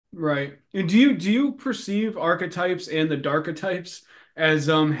Right. And do you perceive archetypes and the darketypes as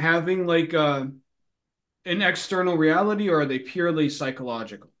having like an external reality, or are they purely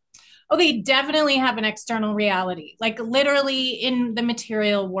psychological? Oh, they definitely have an external reality, like literally in the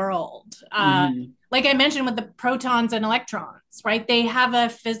material world. Hmm. Like I mentioned with the protons and electrons, right? They have a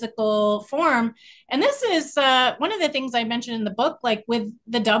physical form. And this is one of the things I mentioned in the book, like with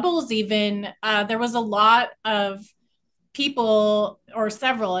the doubles, even there was a lot of people, or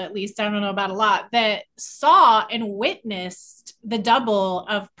several at least, I don't know about a lot, that saw and witnessed the double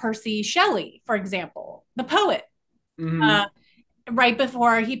of Percy Shelley, for example, the poet. Uh, Hmm. right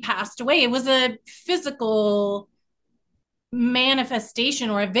before he passed away. It was a physical manifestation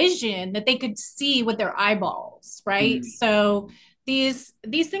or a vision that they could see with their eyeballs, right? Hmm. So these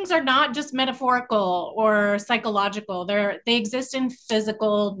things are not just metaphorical or psychological. They exist in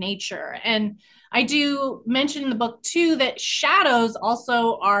physical nature. And I do mention in the book too that shadows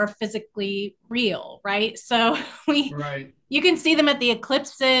also are physically real, right? So we Right. you can see them at the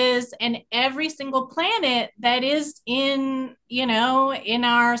eclipses, and every single planet that is in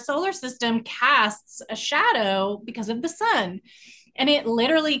our solar system casts a shadow because of the sun, and it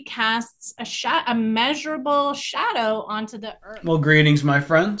literally casts a measurable shadow onto the earth. Well, greetings, my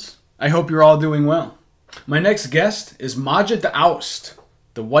friends. I hope you're all doing well. My next guest is Maja D'Aoust,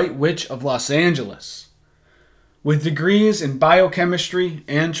 the White Witch of Los Angeles. With degrees in biochemistry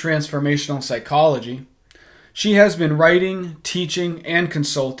and transformational psychology, she has been writing, teaching, and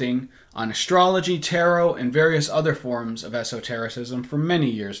consulting on astrology, tarot, and various other forms of esotericism for many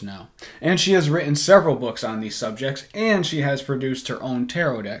years now. And she has written several books on these subjects, and she has produced her own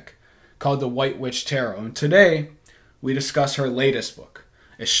tarot deck called the White Witch Tarot. And today, we discuss her latest book,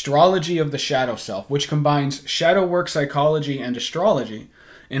 Astrology of the Shadow Self, which combines shadow work psychology and astrology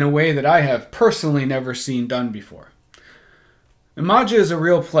in a way that I have personally never seen done before. Maja is a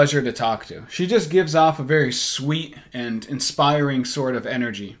real pleasure to talk to. She just gives off a very sweet and inspiring sort of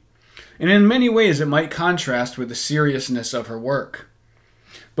energy. And in many ways, it might contrast with the seriousness of her work.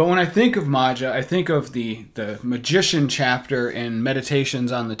 But when I think of Maja, I think of the magician chapter in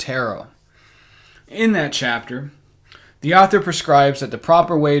Meditations on the Tarot. In that chapter, the author prescribes that the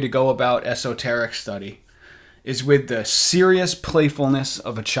proper way to go about esoteric study is with the serious playfulness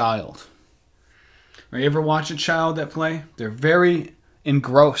of a child. You ever watch a child that play? They're very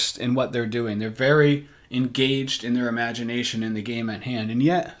engrossed in what they're doing. They're very engaged in their imagination in the game at hand, and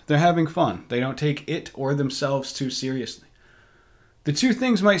yet they're having fun. They don't take it or themselves too seriously. The two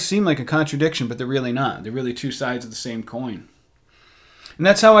things might seem like a contradiction, but they're really not. They're really two sides of the same coin. And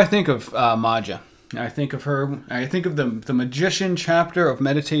that's how I think of Maja. I think of her, I think of the magician chapter of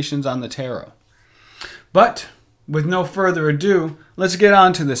Meditations on the Tarot. But with no further ado, let's get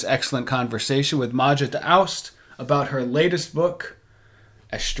on to this excellent conversation with Maja D'Aoust about her latest book,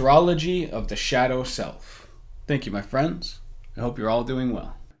 Astrology of the Shadow Self. Thank you, my friends. I hope you're all doing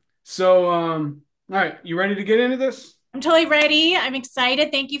well. So, all right, you ready to get into this? I'm totally ready. I'm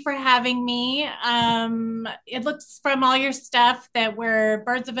excited. Thank you for having me. It looks from all your stuff that we're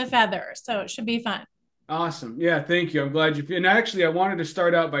birds of a feather, so it should be fun. Awesome. Yeah, thank you. I'm glad you. And actually, I wanted to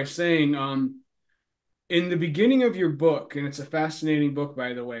start out by saying, in the beginning of your book, and it's a fascinating book,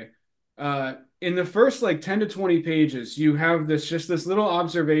 by the way. In the first like 10 to 20 pages, you have this little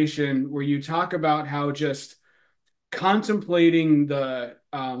observation where you talk about how just contemplating the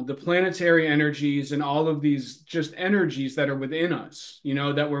planetary energies and all of these just energies that are within us,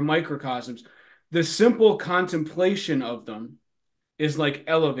 that we're microcosms. The simple contemplation of them is like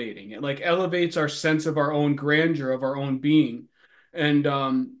elevating. It like elevates our sense of our own grandeur, of our own being. And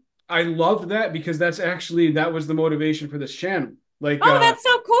I love that because that was the motivation for this channel. Like Oh, that's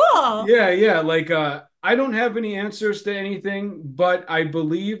so cool. yeah, like I don't have any answers to anything, but I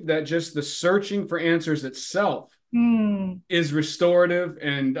believe that just the searching for answers itself Hmm. is restorative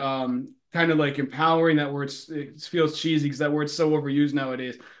and kind of like empowering. That word, it feels cheesy because that word's so overused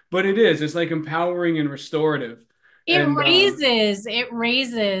nowadays, but it is. It's like empowering and restorative. It And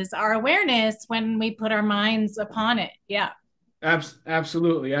raises our awareness when we put our minds upon it. Yeah.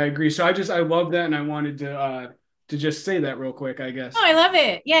 absolutely, I agree. So I love that, and I wanted to just say that real quick, I Oh, guess. I love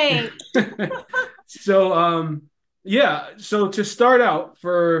it. Yay. So yeah. So to start out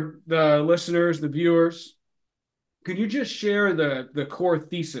for the listeners, the viewers, could you just share the core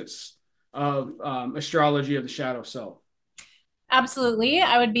thesis of astrology of the shadow self? Absolutely.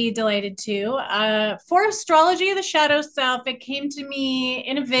 I would be delighted to. For Astrology of the Shadow Self, it came to me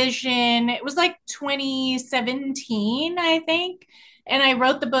in a vision. It was like 2017, I think. And I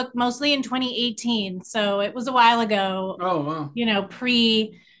wrote the book mostly in 2018. So it was a while ago, Oh wow.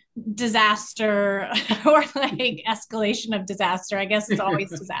 pre disaster or like escalation of disaster. I guess it's always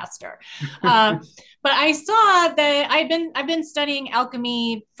disaster. Uh, but I saw that I've been studying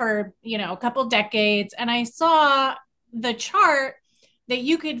alchemy for a couple decades, and I saw the chart that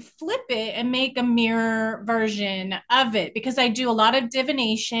you could flip it and make a mirror version of it, because I do a lot of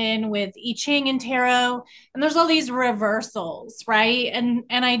divination with I Ching and tarot, and there's all these reversals, right? And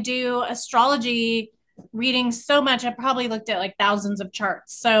I do astrology reading so much. I probably looked at like thousands of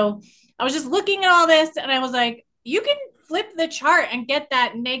charts. So I was just looking at all this and I was like, you can flip the chart and get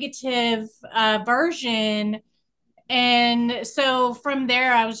that negative version. And so from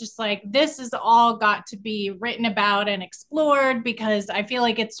there, I was just like, this has all got to be written about and explored, because I feel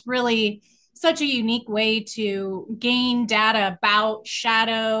like it's really such a unique way to gain data about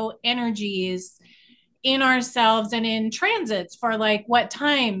shadow energies in ourselves and in transits for like what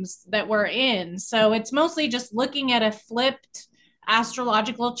times that we're in. So it's mostly just looking at a flipped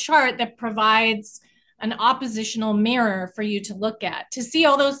astrological chart that provides an oppositional mirror for you to look at, to see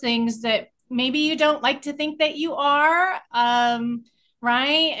all those things that maybe you don't like to think that you are,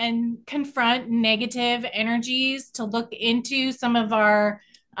 right? And confront negative energies, to look into some of our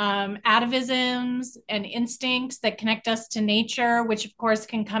atavisms and instincts that connect us to nature, which of course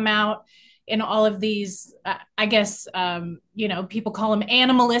can come out in all of these, I guess, people call them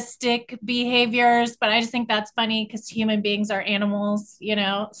animalistic behaviors, but I just think that's funny because human beings are animals.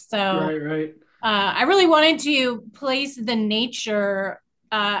 So Right, right. I really wanted to place the nature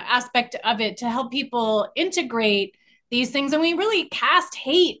aspect of it to help people integrate these things. And we really cast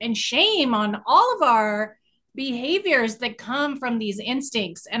hate and shame on all of our behaviors that come from these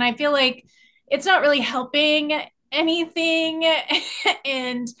instincts. And I feel like it's not really helping anything.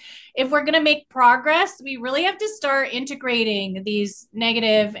 And if we're going to make progress, we really have to start integrating these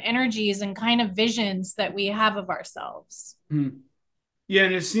negative energies and kind of visions that we have of ourselves. Hmm. Yeah,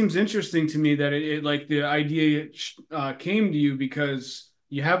 and it seems interesting to me that like the idea came to you because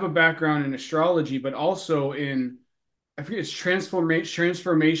you have a background in astrology, but also in, I forget, it's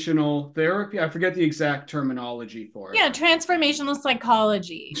transformational therapy. I forget the exact terminology for it. Yeah, transformational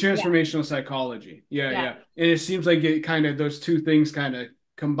psychology. Yeah. Transformational psychology. Yeah, Yeah. yeah. And it seems like it kind of, those two things kind of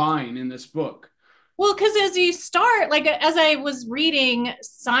combine in this book. Well, because as you start, like as I was reading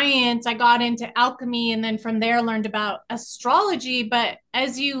science, I got into alchemy, and then from there learned about astrology. But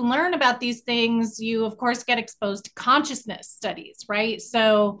as you learn about these things, you of course get exposed to consciousness studies, right?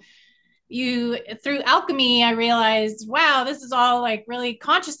 So you, through alchemy, I realized, wow, this is all like really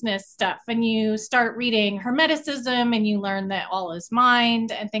consciousness stuff. And you start reading Hermeticism and you learn that all is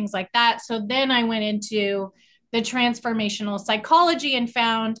mind and things like that. So then I went into the transformational psychology and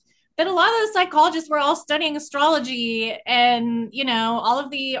found that a lot of the psychologists were all studying astrology, and all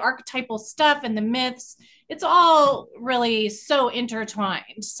of the archetypal stuff and the myths. It's all really so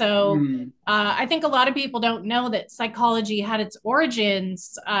intertwined. So Mm. I think a lot of people don't know that psychology had its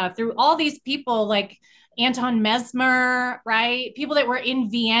origins through all these people like Anton Mesmer, right? People that were in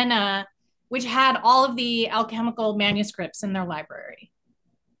Vienna, which had all of the alchemical manuscripts in their library.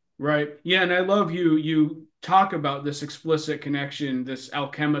 Right. Yeah, and I love you talk about this explicit connection, this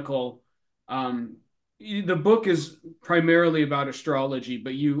alchemical. Um, the book is primarily about astrology,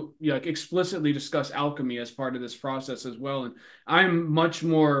 but you like explicitly discuss alchemy as part of this process as well. And I'm much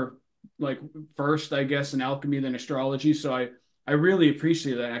more like versed, I guess, in alchemy than astrology, so I really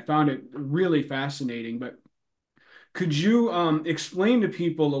appreciate that. I found it really fascinating. But could you explain to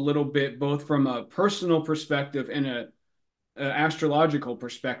people a little bit, both from a personal perspective and a astrological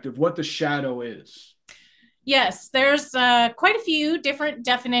perspective, what the shadow is? Yes, there's quite a few different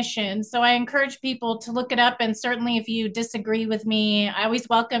definitions. So I encourage people to look it up. And certainly, if you disagree with me, I always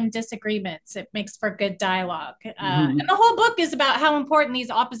welcome disagreements. It makes for good dialogue. And Mhm. the whole book is about how important these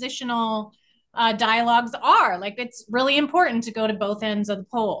oppositional dialogues are. Like, it's really important to go to both ends of the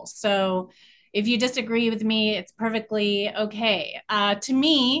pole. So if you disagree with me, it's perfectly okay. To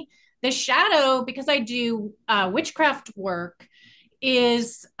me, the shadow, because I do witchcraft work,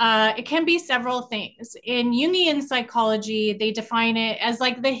 is it can be several things. In Jungian psychology, they define it as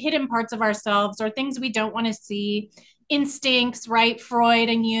like the hidden parts of ourselves or things we don't want to see, instincts, right? Freud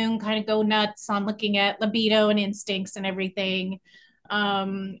and Jung kind of go nuts on looking at libido and instincts and everything.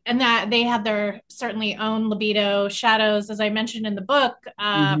 And that they had their certainly own libido shadows, as I mentioned in the book.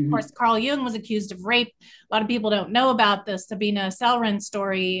 Of course, Mhm. Carl Jung was accused of rape. A lot of people don't know about the Sabina Selrin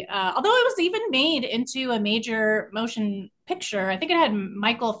story, although it was even made into a major motion picture. I think it had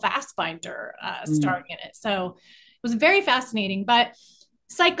Michael Fassbinder starring Mhm. in it. So it was very fascinating. But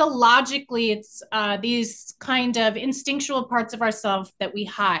psychologically, it's these kind of instinctual parts of ourselves that we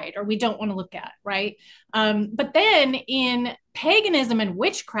hide or we don't want to look at, right? But then in paganism and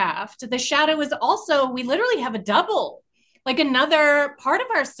witchcraft, the shadow is also, we literally have a double, like another part of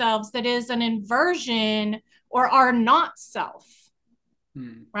ourselves that is an inversion or our not self,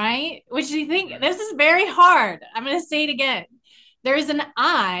 right? Which you think, this is very hard. I'm going to say it again. There's an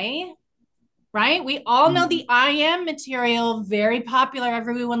I, right? We all know the I am material, very popular.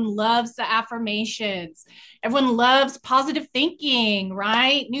 Everyone loves the affirmations. Everyone loves positive thinking,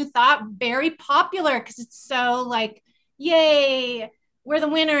 right? New thought, very popular because it's so like, yay, we're the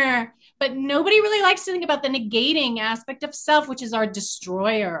winner. But nobody really likes to think about the negating aspect of self, which is our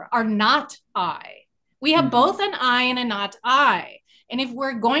destroyer, our not I. We have both an I and a not I. And if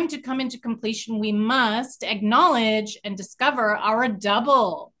we're going to come into completion, we must acknowledge and discover our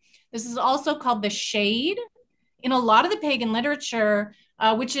double. This is also called the shade in a lot of the pagan literature,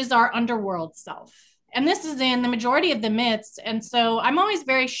 which is our underworld self. And this is in the majority of the myths. And so I'm always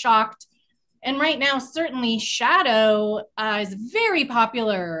very shocked. And right now, certainly, shadow is very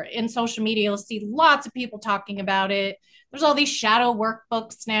popular in social media. You'll see lots of people talking about it. There's all these shadow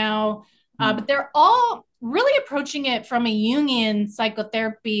workbooks now, but they're all really approaching it from a Jungian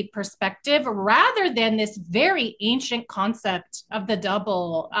psychotherapy perspective rather than this very ancient concept of the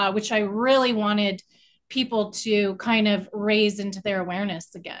double, which I really wanted people to kind of raise into their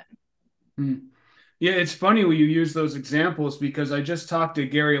awareness again. Yeah, it's funny when you use those examples because I just talked to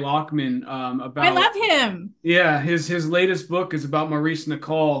Gary Lockman I about, love him. yeah, his latest book is about Maurice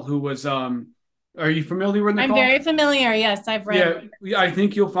Nicole, who was are you familiar with I'm Nicole? very familiar. Yes, I've read. Yeah, I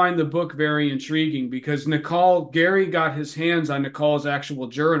think you'll find the book very intriguing because Gary got his hands on Nicole's actual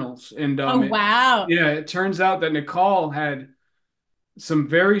journals, and Oh, wow. yeah, it turns out that Nicole had some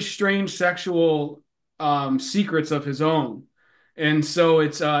very strange sexual secrets of his own. And so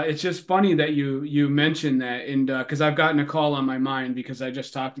it's just funny that you mentioned that, and because I've got Nicole on my mind because I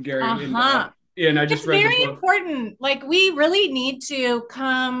just talked to Gary, and Uh-huh. yeah, and I just It's read the very book. important. Like we really need to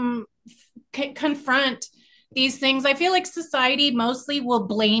confront these things. I feel like society mostly will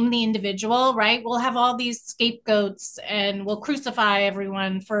blame the individual, right? We'll have all these scapegoats and we'll crucify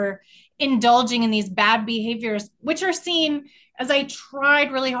everyone for indulging in these bad behaviors, which are seen, as I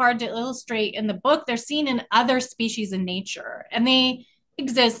tried really hard to illustrate in the book, they're seen in other species in nature and they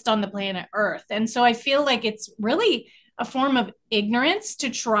exist on the planet Earth. And so I feel like it's really a form of ignorance to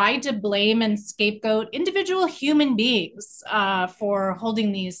try to blame and scapegoat individual human beings for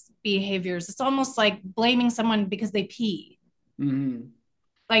holding these behaviors. It's almost like blaming someone because they pee. Mm-hmm.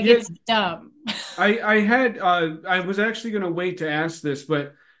 Like Yeah, it's dumb. I was actually going to wait to ask this,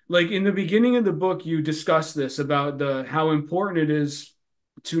 but like in the beginning of the book, you discuss this about the how important it is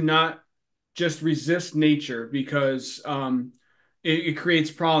to not just resist nature because it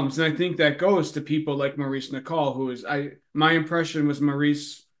creates problems. And I think that goes to people like Maurice Nicole, who is my impression was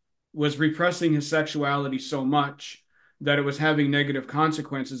Maurice was repressing his sexuality so much that it was having negative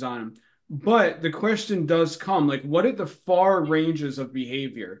consequences on him. But the question does come, like, what are the far ranges of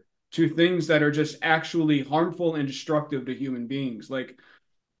behavior to things that are just actually harmful and destructive to human beings? Like,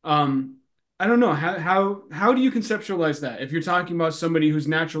 um, I don't know how do you conceptualize that if you're talking about somebody whose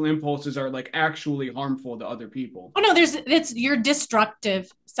natural impulses are like actually harmful to other people? Oh no, it's your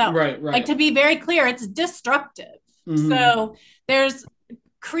destructive self. Right, Like right. to be very clear, it's destructive. Hmm. So there's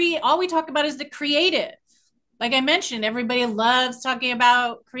all we talk about is the creative. Like I mentioned, everybody loves talking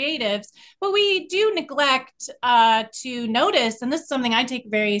about creatives, but we do neglect to notice, and this is something I take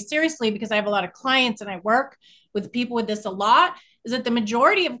very seriously because I have a lot of clients and I work with people with this a lot, is that the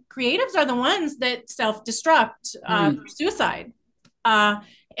majority of creatives are the ones that self-destruct through suicide. Uh,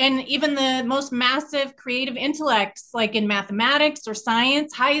 and even the most massive creative intellects, like in mathematics or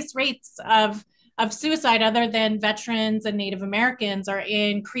science, highest rates of suicide other than veterans and Native Americans are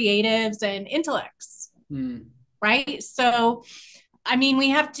in creatives and intellects, Mm. right? So, I mean, we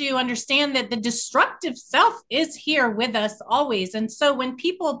have to understand that the destructive self is here with us always. And so when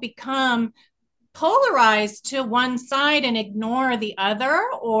people become polarized to one side and ignore the other,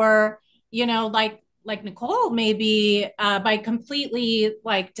 or, like Nicole, maybe by completely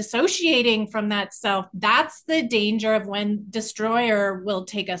like dissociating from that self, that's the danger of when destroyer will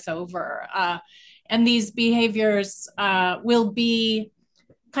take us over. And these behaviors will be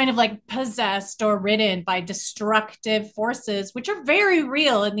kind of like possessed or ridden by destructive forces, which are very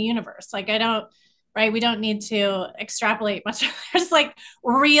real in the universe. Like, I don't, right? We don't need to extrapolate much. There's like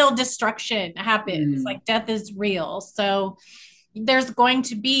real destruction happens, Mm. like death is real. So, there's going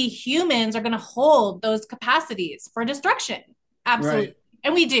to be humans are going to hold those capacities for destruction. Absolutely. Right.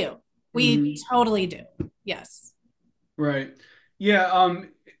 And we do. We Hmm. totally do. Yes. Right. Yeah,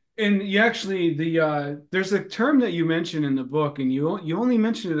 and you actually there's a term that you mentioned in the book, and you only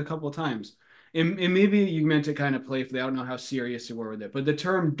mentioned it a couple of times, and maybe you meant it kind of playfully. I don't know how serious you were with it, but the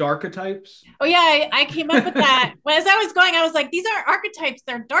term darchetypes. Oh yeah, I came up with that. Well, as I was going, I was like, these aren't archetypes,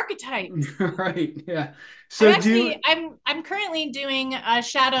 they're darchetypes. Right, yeah. I'm So do actually you, I'm currently doing a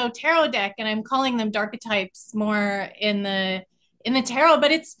shadow tarot deck and I'm calling them darchetypes more in the tarot,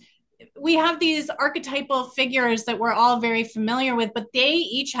 but it's we have these archetypal figures that we're all very familiar with, but they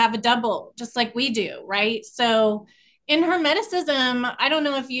each have a double, just like we do, right? So in Hermeticism, I don't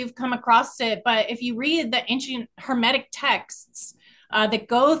know if you've come across it, but if you read the ancient Hermetic texts that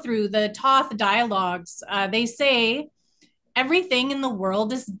go through the Thoth dialogues, they say everything in the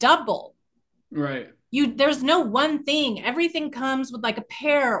world is double. right. There's no one thing. Everything comes with like a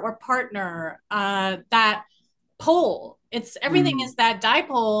pair or partner, that pole. It's everything Mm, is that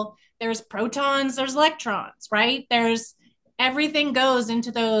dipole. There's protons, there's electrons, right? There's everything goes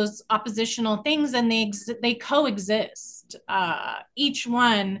into those oppositional things and they coexist, each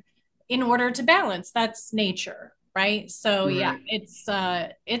one in order to balance. That's nature, right? So yeah, right. it's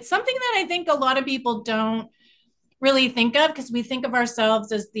something that I think a lot of people don't really think of because we think of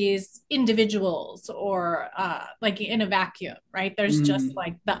ourselves as these individuals or like in a vacuum, right? There's just Mm,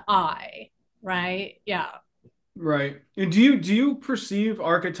 like the I, right? Yeah. right. And do you perceive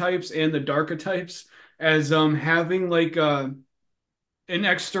archetypes and the darketypes as having like an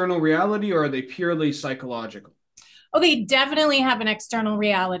external reality, or are they purely psychological? Oh, they definitely have an external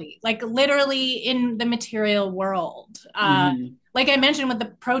reality, like literally in the material world. Hmm. Like I mentioned with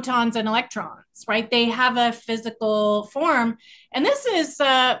the protons and electrons, right? They have a physical form. And this is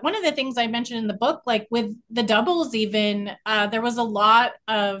one of the things I mentioned in the book, like with the doubles, even, there was a lot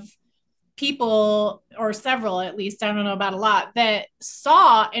of people, or several at least, I don't know about a lot, that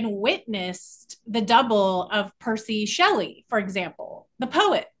saw and witnessed the double of Percy Shelley, for example, the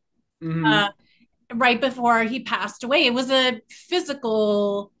poet. Uh, Hmm. right before he passed away. It was a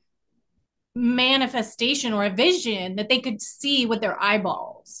physical manifestation or a vision that they could see with their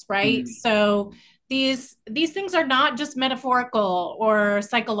eyeballs, right? Hmm. So these things are not just metaphorical or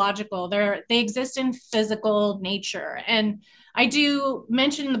psychological. They exist in physical nature. And I do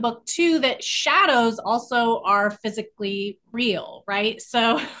mention in the book too that shadows also are physically real, right?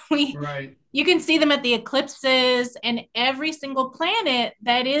 So we Right. you can see them at the eclipses, and every single planet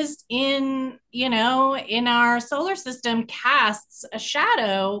that is in, in our solar system casts a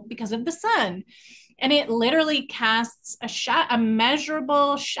shadow because of the sun. And it literally casts a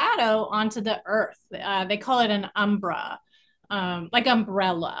measurable shadow onto the earth. They call it an umbra, like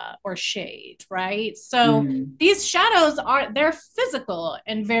umbrella or shade, right? So Hmm. these shadows they're physical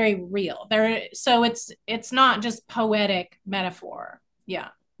and very real. So it's not just poetic metaphor. Yeah.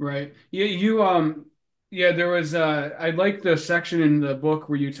 Right. Yeah, yeah, there was I like the section in the book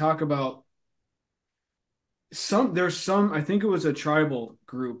where you talk about there's some, I think it was a tribal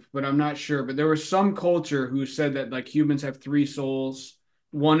group, but I'm not sure, but there was some culture who said that like humans have three souls.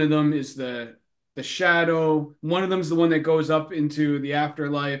 One of them is the shadow, one of them is the one that goes up into the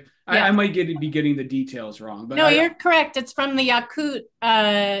afterlife. Yeah. I might be getting the details wrong, but No, you're correct. It's from the Yakut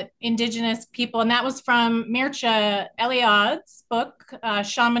indigenous people, and that was from Mircea Eliade's book,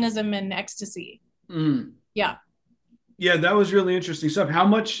 Shamanism and Ecstasy. mm, Yeah. yeah, that was really interesting stuff. How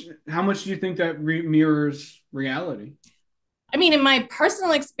much do you think that mirrors reality? I mean, in my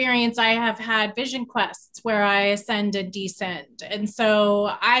personal experience, I have had vision quests where I ascend and descend. And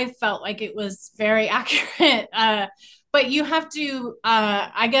so I felt like it was very accurate. But you have to,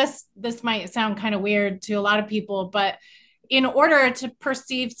 I guess this might sound kind of weird to a lot of people, but in order to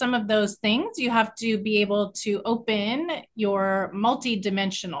perceive some of those things, you have to be able to open your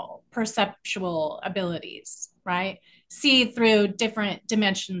multidimensional perceptual abilities, right? See through different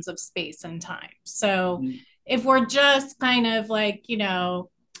dimensions of space and time. So, Mm, if we're just kind of like,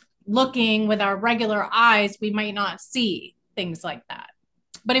 looking with our regular eyes, we might not see things like that.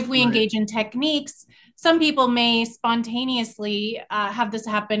 But if we right. engage in techniques, some people may spontaneously have this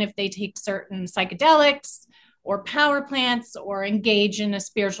happen if they take certain psychedelics or power plants or engage in a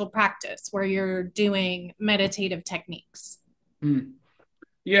spiritual practice where you're doing meditative techniques. Mm.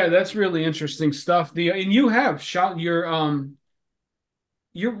 Yeah, that's really interesting stuff. And you have shot your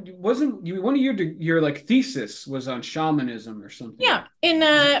wasn't you one of your like thesis was on shamanism or something. Yeah, in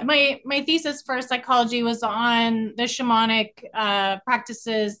my thesis for psychology was on the shamanic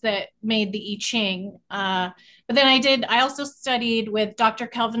practices that made the I Ching. But then I also studied with Dr.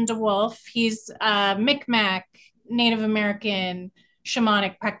 Kelvin DeWolf. He's a Micmac Native American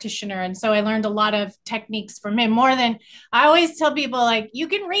shamanic practitioner, and so I learned a lot of techniques from him. More than I always tell people, like you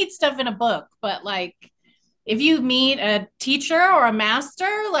can read stuff in a book, but like if you meet a teacher or a master,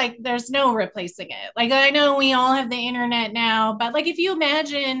 like there's no replacing it. Like I know we all have the internet now, but like if you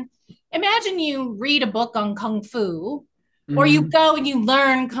imagine you read a book on kung fu or you Hmm. go and you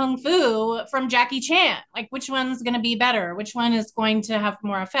learn kung fu from Jackie Chan. Like which one's going to be better? Which one is going to have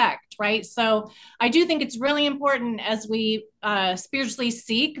more effect, right? So I do think it's really important as we spiritually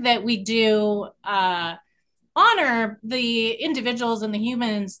seek that we do honor the individuals and the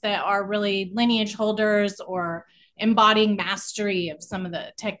humans that are really lineage holders or embodying mastery of some of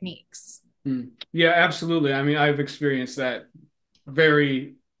the techniques. Yeah, absolutely. I mean, I've experienced that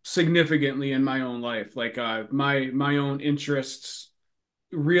very significantly in my own life. Like my own interests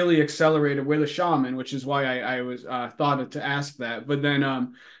really accelerated with a shaman, which is why I was thought to ask that. But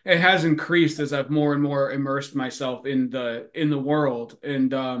then it has increased as I've more and more immersed myself in the world.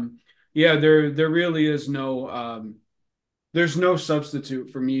 And yeah, there really is no there's no substitute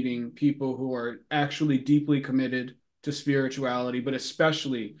for meeting people who are actually deeply committed to spirituality, but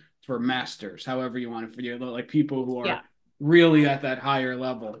especially for masters, however you want to figure it, like people who Yeah. are really at that higher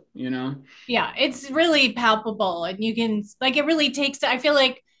level, you know? Yeah, it's really palpable and you can like it really takes I feel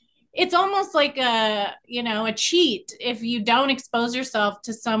like it's almost like a cheat if you don't expose yourself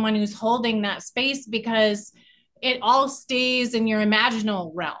to someone who's holding that space because it all stays in your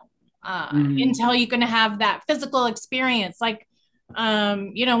imaginal realm Hmm. until you can have that physical experience. Like,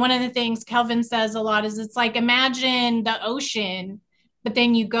 one of the things Kelvin says a lot is it's like imagine the ocean, but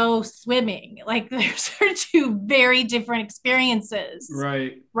then you go swimming. Like, there's are two very different experiences,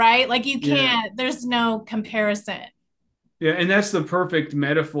 Right. right? Like, you Yeah. can't, there's no comparison. Yeah, and that's the perfect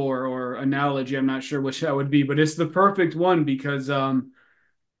metaphor or analogy. I'm not sure which that would be, but it's the perfect one because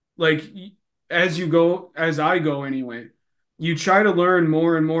like as you go, as I go anyway, you try to learn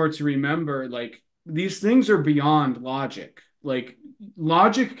more and more to remember like these things are beyond logic. Like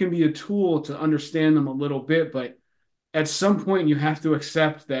logic can be a tool to understand them a little bit, but at some point you have to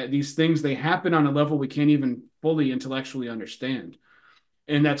accept that these things they happen on a level we can't even fully intellectually understand.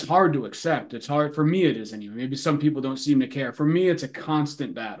 And that's hard to accept. It's hard for me, it is anyway. Maybe some people don't seem to care. For me, it's a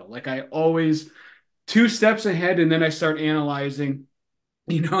constant battle. Like I always two steps ahead, and then I start analyzing,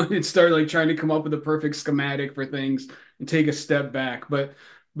 and start like trying to come up with a perfect schematic for things and take a step back. But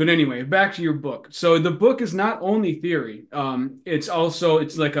anyway, back to your book. So the book is not only theory.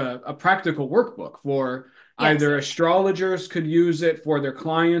 It's like a practical workbook for Yes. either astrologers could use it for their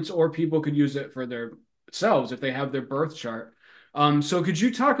clients or people could use it for themselves if they have their birth chart. So could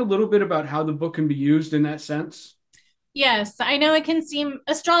you talk a little bit about how the book can be used in that sense? Yes, I know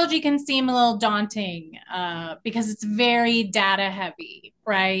astrology can seem a little daunting because it's very data heavy,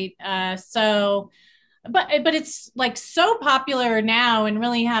 right? But it's like so popular now and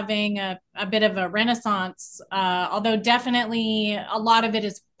really having a bit of a renaissance. Although definitely a lot of it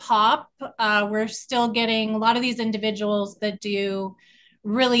is pop. We're still getting a lot of these individuals that do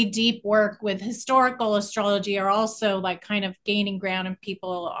really deep work with historical astrology are also like kind of gaining ground and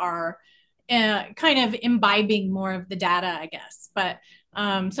people are kind of imbibing more of the data, I guess. But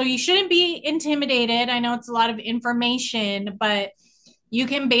so you shouldn't be intimidated. I know it's a lot of information, but you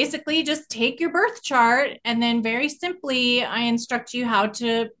can basically just take your birth chart and then very simply I instruct you how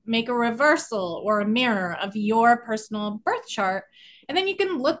to make a reversal or a mirror of your personal birth chart. And then you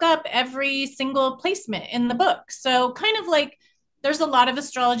can look up every single placement in the book. So kind of like there's a lot of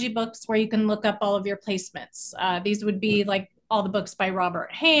astrology books where you can look up all of your placements. These would be like all the books by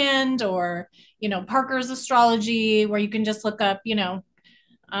Robert Hand or, Parker's Astrology, where you can just look up,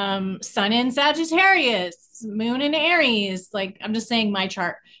 sun in Sagittarius, moon in Aries. Like I'm just saying my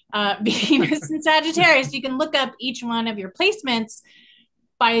chart, Venus in Sagittarius. You can look up each one of your placements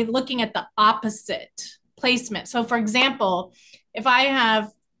by looking at the opposite placement. So, for example, if I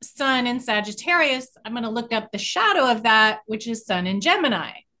have sun in Sagittarius, I'm going to look up the shadow of that, which is sun in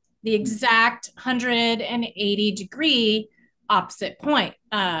Gemini, the exact 180-degree opposite point.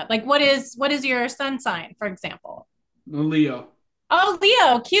 Like what is your sun sign, for example? Leo. Oh,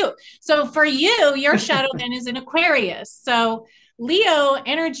 Leo, cute. So for you, your shadow then is in Aquarius. So Leo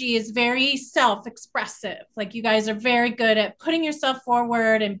energy is very self-expressive. Like you guys are very good at putting yourself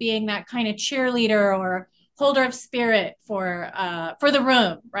forward and being that kind of cheerleader or holder of spirit for the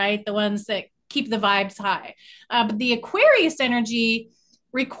room, right? The ones that keep the vibes high. But the Aquarius energy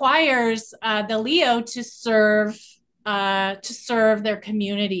requires the Leo to serve their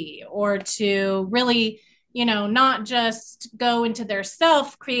community or to really not just go into their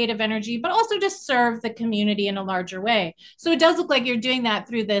self creative energy, but also to serve the community in a larger way. So it does look like you're doing that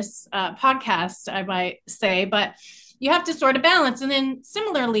through this podcast, I might say, but you have to sort of balance. And then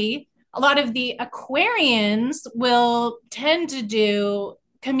similarly, a lot of the Aquarians will tend to do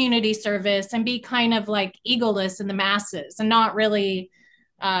community service and be kind of like egoless in the masses and not really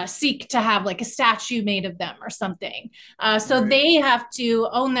seek to have like a statue made of them or something. So Right. they have to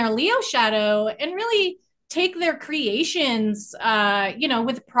own their Leo shadow and really take their creations,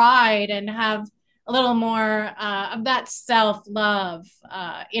 with pride and have a little more of that self love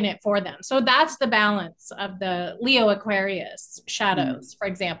in it for them. So that's the balance of the Leo Aquarius Mm. shadows, for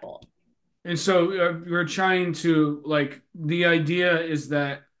example. And so we're trying to like the idea is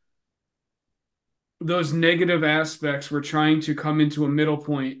that those negative aspects we're trying to come into a middle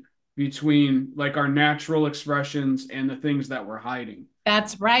point between like our natural expressions and the things that we're hiding.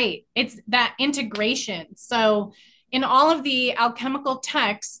 That's right. It's that integration. So, in all of the alchemical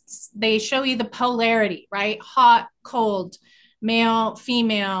texts, they show you the polarity, right? Hot, cold, male,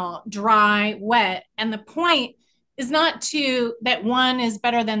 female, dry, wet. And the point is not to that one is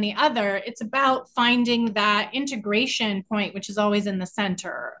better than the other. It's about finding that integration point, which is always in the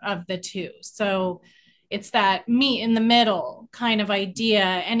center of the two. So, it's that meet in the middle kind of idea.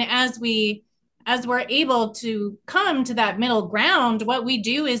 And as we're able to come to that middle ground, what we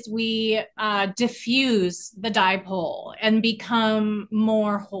do is we diffuse the dipole and become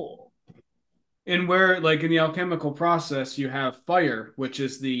more whole. And where like in the alchemical process you have fire, which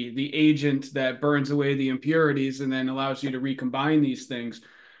is the agent that burns away the impurities and then allows you to recombine these things.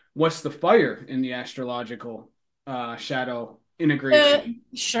 What's the fire in the astrological shadow integration?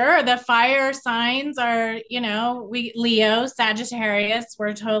 Sure, the fire signs are, we Leo, Sagittarius,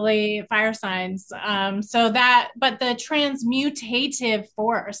 we're totally fire signs. But the transmutative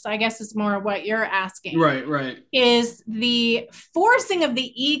force, I guess is more what you're asking, Right, right. is the forcing of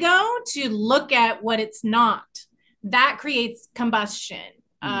the ego to look at what it's not. That creates combustion.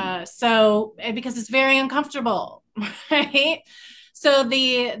 Mm. Because it's very uncomfortable, right? So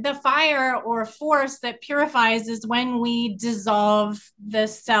the fire or force that purifies is when we dissolve the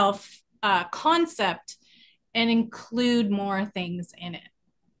self concept and include more things in it.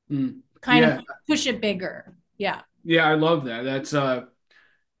 Mm. Kind of Yeah, push it bigger. Yeah. yeah, I love that. That's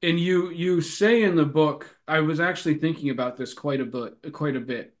and you say in the book, I was actually thinking about this quite a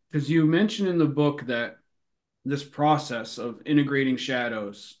bit, because you mention in the book that this process of integrating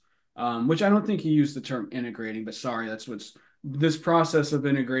shadows, which I don't think you used the term integrating, but sorry, that's what's this process of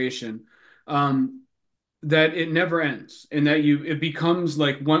integration, um, that it never ends, and that it becomes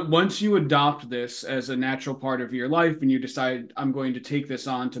like once you adopt this as a natural part of your life, and you decide I'm going to take this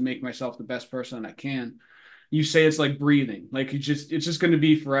on to make myself the best person I can. You say it's like breathing, like it's just going to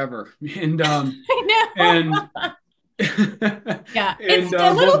be forever, I and know. Yeah. It's and a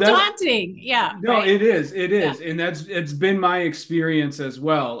well little that daunting. Yeah. no, Right. it Yeah. is, and it's been my experience as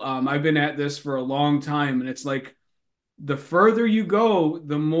well. I've been at this for a long time, and it's like the further you go,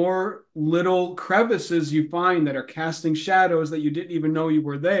 the more little crevices you find that are casting shadows that you didn't even know you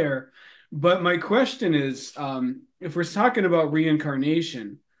were there. But my question is, if we're talking about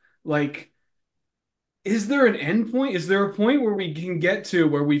reincarnation, like, is there an endpoint? Is there a point where we can get to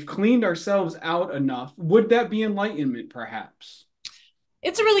where we've cleaned ourselves out enough? Would that be enlightenment, perhaps?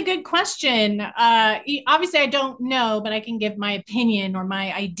 It's a really good question. Obviously, I don't know, but I can give my opinion or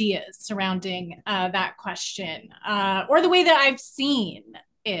my ideas surrounding that question, or the way that I've seen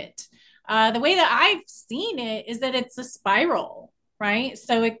it. The way that I've seen it is that it's a spiral, right?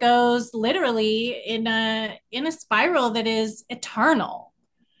 So it goes literally in a spiral that is eternal.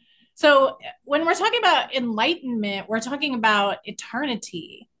 So when we're talking about enlightenment, we're talking about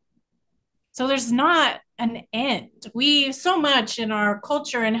eternity. So there's not an end. We so much in our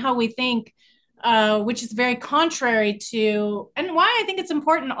culture and how we think, which is very contrary to, and why I think it's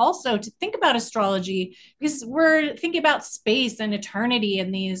important also to think about astrology, because we're thinking about space and eternity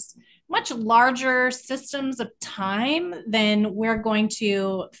and these much larger systems of time than we're going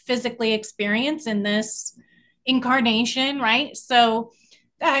to physically experience in this incarnation, right? So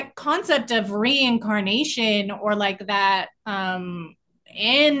that concept of reincarnation or like that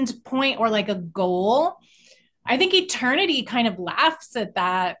end point or like a goal, I think eternity kind of laughs at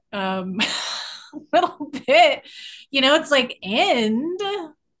that little bit. It's like end.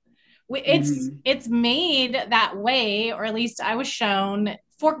 It's Mhm. it's made that way, or at least I was shown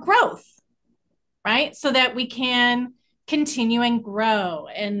for growth, right? So that we can continue and grow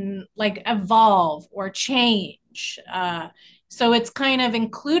and like evolve or change. So it's kind of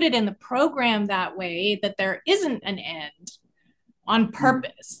included in the program that way that there isn't an end on Mhm.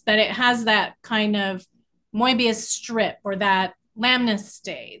 purpose, that it has that kind of Moebius strip or that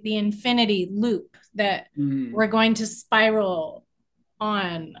lamnicite, the infinity loop that Mhm. we're going to spiral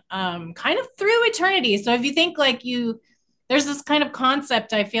on kind of through eternity. So if you think like there's this kind of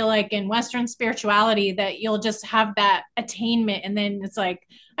concept, I feel like, in Western spirituality that you'll just have that attainment and then it's like,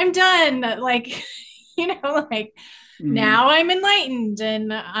 I'm done. Like, like Mm-hmm. now I'm enlightened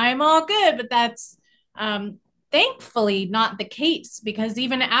and I'm all good. But that's um, thankfully not the case, because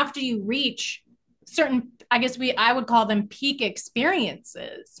even after you reach certain, I guess I would call them peak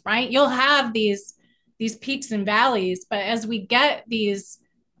experiences, right? You'll have these peaks and valleys, but as we get these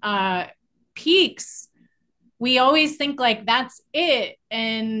uh, peaks, we always think like that's it,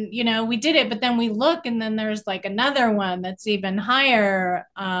 and we did it, but then we look and then there's like another one that's even higher.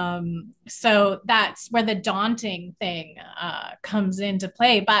 So that's where the daunting thing comes into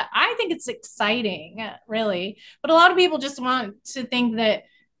play, but I think it's exciting, really. But a lot of people just want to think that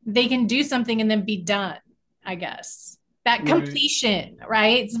they can do something and then be done, I guess. That Right. completion,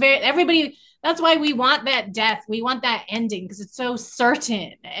 right? It's very everybody. That's why we want that death, we want that ending, because it's so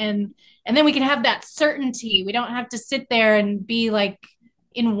certain, and then we can have that certainty. We don't have to sit there and be like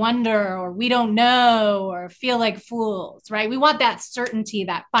in wonder, or we don't know, or feel like fools, right? We want that certainty,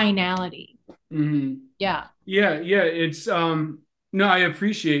 that finality. Mm-hmm. Yeah. Yeah, yeah, it's no, I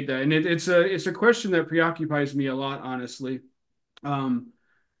appreciate that. And it's a question that preoccupies me a lot, honestly. Um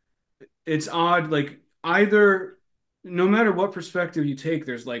it's odd, like either no matter what perspective you take,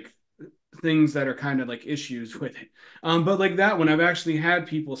 there's like things that are kind of like issues with it. But like that one, I've actually had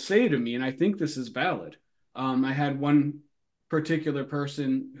people say to me, and I think this is valid. I had one particular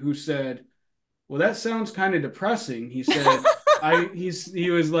person who said, well, that sounds kind of depressing. He said, he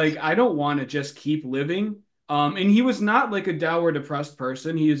was like, I don't want to just keep living. And he was not like a dour, depressed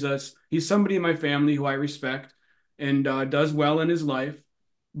person. He's somebody in my family who I respect and does well in his life.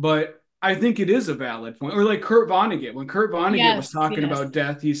 But I think it is a valid point. Or like Kurt Vonnegut, when Kurt Vonnegut was Yes. talking Yes. about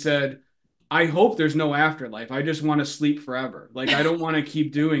death, he said, I hope there's no afterlife. I just want to sleep forever. Like I don't want to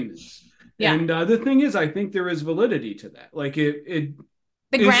keep doing this. Yeah. And the thing is, I think there is validity to that. Like it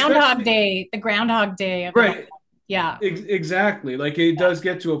The especially Groundhog Day of it all. right. Yeah. Exactly. Like it does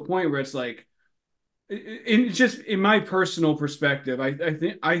get to a point where it's like, it's just in my personal perspective,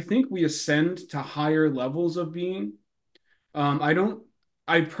 I think we ascend to higher levels of being. I don't,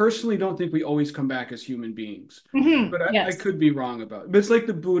 I personally don't think we always come back as human beings, but I Yes. could be wrong about it. But it's like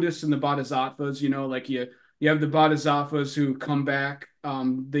the Buddhists and the Bodhisattvas, like you have the Bodhisattvas who come back.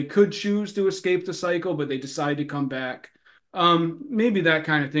 They could choose to escape the cycle, but they decide to come back. Maybe that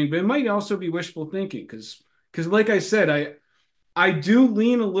kind of thing, but it might also be wishful thinking because like I said, I do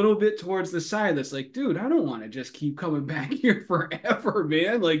lean a little bit towards the side that's like, dude, I don't want to just keep coming back here forever,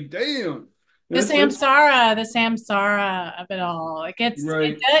 man. Like, damn. That's The samsara of it all.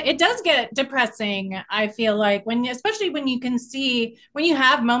 right. It does get depressing, I feel like, especially when you can see, when you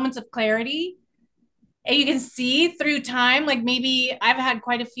have moments of clarity and you can see through time. Like, maybe I've had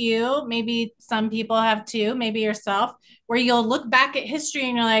quite a few, maybe some people have too, maybe yourself, where you'll look back at history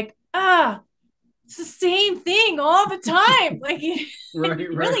and you're like, it's the same thing all the time. Like, and you Right,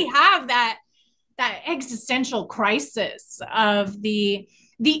 right, really have that existential crisis of the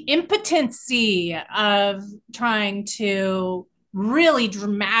impotency of trying to really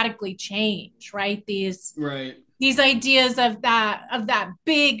dramatically change, right? right, These ideas of that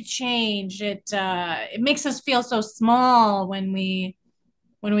big change. It makes us feel so small when we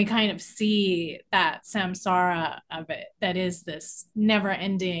kind of see that samsara of it, that is this never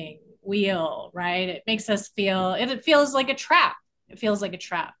ending wheel, right? It makes us feel it feels like a trap. It feels like a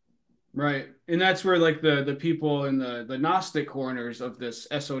trap. right. And that's where like the people in the Gnostic corners of this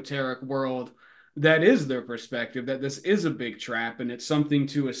esoteric world, that is their perspective, that this is a big trap and it's something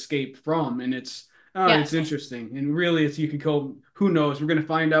to escape from. And it's Yes. interesting. And really it's you could go, who knows? We're gonna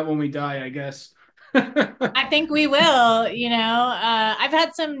find out when we die, I guess. I think we will. I've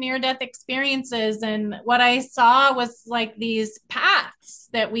had some near death experiences, and what I saw was like these paths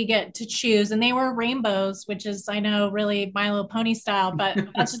that we get to choose, and they were rainbows, which is, I know, really My Little Pony style, but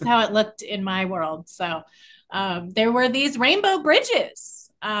that's just how it looked in my world. So there were these rainbow bridges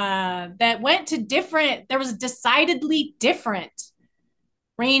that went to there was decidedly different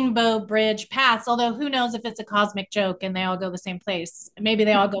rainbow bridge paths, although who knows if it's a cosmic joke and they all go the same place. Maybe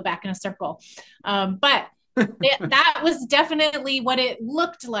they all go back in a circle. But that was definitely what it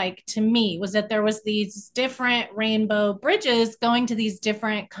looked like to me, was that there was these different rainbow bridges going to these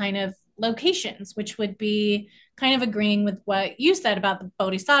different kind of locations, which would be kind of agreeing with what you said about the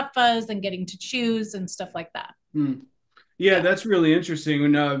bodhisattvas and getting to choose and stuff like that. Hmm. Yeah, Yeah. that's really interesting.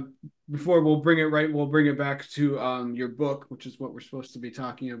 And before we'll bring it back to your book, which is what we're supposed to be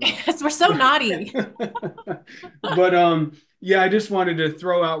talking about. Because we're so naughty. But yeah, I just wanted to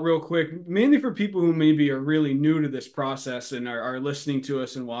throw out real quick, mainly for people who maybe are really new to this process and are listening to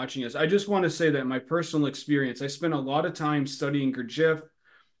us and watching us. I just want to say that my personal experience, I spent a lot of time studying Gurdjieff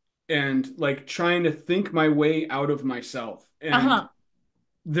and like trying to think my way out of myself. And Uh-huh.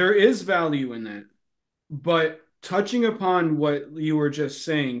 there is value in that. But touching upon what you were just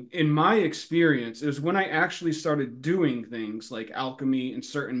saying, in my experience, is when I actually started doing things like alchemy and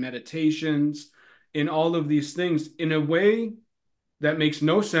certain meditations and all of these things in a way that makes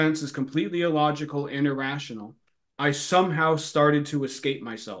no sense, is completely illogical and irrational. I somehow started to escape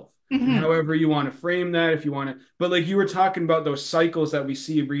myself. And Hmm. however you want to frame that, if you want to, but like you were talking about those cycles that we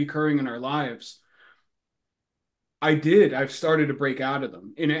see recurring in our lives, I did. I've started to break out of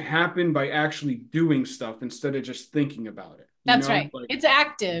them. And it happened by actually doing stuff instead of just thinking about it. You That's know, right. like It's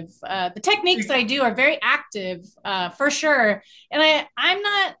active. The techniques I do are very active, for sure. And I'm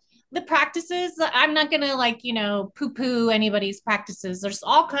not the practices. I'm not gonna like poo-poo anybody's practices. There's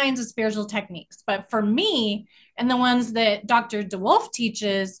all kinds of spiritual techniques, but for me and the ones that Dr. DeWolf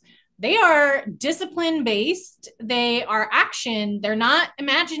teaches, they are discipline based. They are action. They're not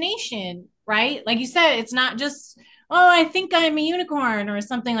imagination, right? Like you said, it's not just oh, I think I'm a unicorn or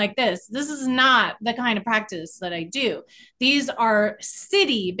something like this. This is not the kind of practice that I do. These are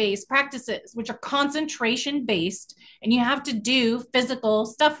city based practices, which are concentration based, and you have to do physical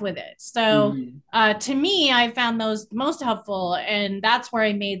stuff with it. So, mhm. to me, I found those most helpful. And that's where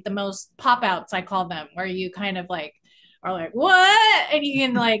I made the most pop outs, I call them, where you kind of like are like, what? And you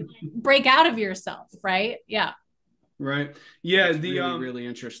can like break out of yourself, right? Yeah. Right. Yeah, It's the really, really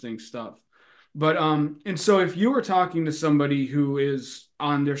interesting stuff. But and so if you were talking to somebody who is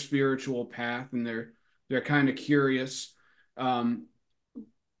on their spiritual path and they're kind of curious, um,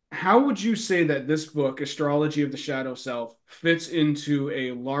 how would you say that this book, Astrology of the Shadow Self, fits into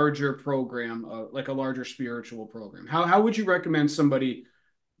a larger program, like a larger spiritual program? How would you recommend somebody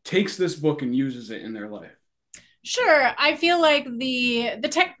takes this book and uses it in their life? sure. I feel like the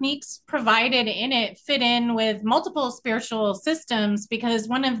techniques provided in it fit in with multiple spiritual systems because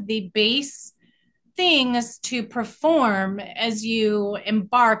one of the base things to perform as you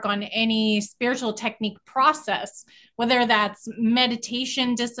embark on any spiritual technique process, whether that's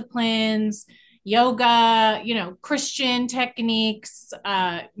meditation disciplines, yoga, Christian techniques,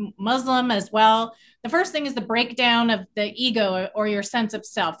 Muslim as well. The first thing is the breakdown of the ego or your sense of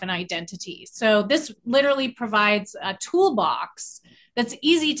self and identity. So, this literally provides a toolbox that's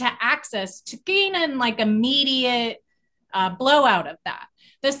easy to access to gain an like immediate blowout of that.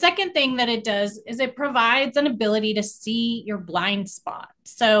 The second thing that it does is it provides an ability to see your blind spot.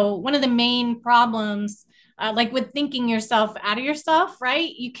 So, one of the main problems, like with thinking yourself out of yourself, right?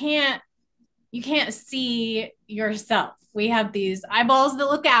 You can't see yourself. We have these eyeballs that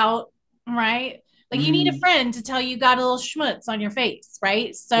look out, right? Like you need a Mm, friend to tell you got a little schmutz on your face,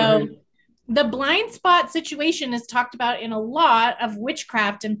 right? So right. the blind spot situation is talked about in a lot of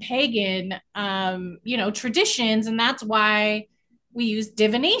witchcraft and pagan traditions, and that's why we use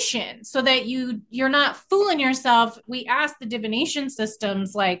divination so that you're not fooling yourself. We ask the divination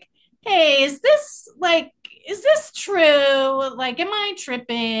systems like, hey, is this true? Like, am I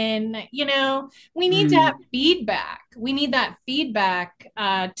tripping? We need to have Mm, feedback. We need that feedback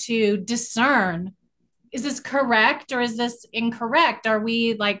to discern, is this correct or is this incorrect? Are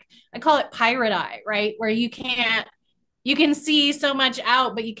we like, I call it pirate eye, right? Where you can see so much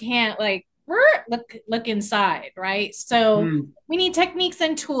out, but you can't like look inside, right? So mm, we need techniques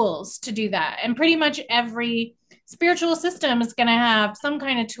and tools to do that. And pretty much every spiritual system is going to have some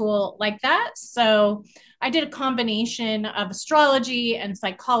kind of tool like that. So I did a combination of astrology and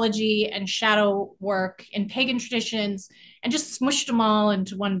psychology and shadow work in pagan traditions and just smushed them all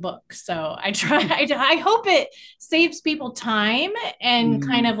into one book. So I try, I hope it saves people time and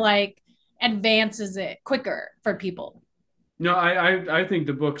kind mm. of like advances it quicker for people. No, I think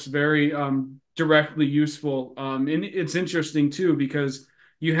the book's very directly useful. And it's interesting too because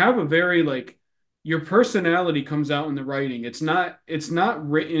you have a very like your personality comes out in the writing. It's not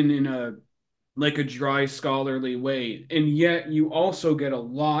written in a like a dry scholarly way, and yet you also get a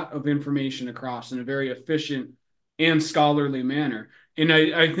lot of information across in a very efficient and scholarly manner. And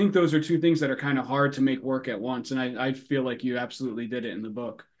I think those are two things that are kind of hard to make work at once. And I feel like you absolutely did it in the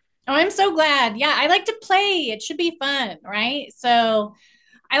book. Oh, I'm so glad. Yeah, I like to play. It should be fun, right? So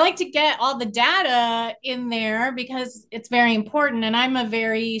I like to get all the data in there because it's very important. And I'm a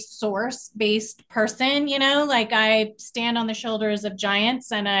very source based person, like I stand on the shoulders of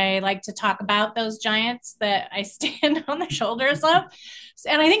giants and I like to talk about those giants that I stand on the shoulders of.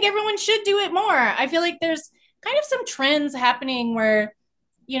 And I think everyone should do it more. I feel like there's kind of some trends happening where,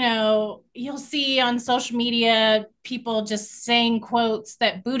 you'll see on social media people just saying quotes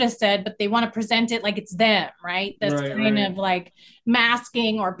that Buddha said, but they want to present it like it's them, right? This Right, kind right. of like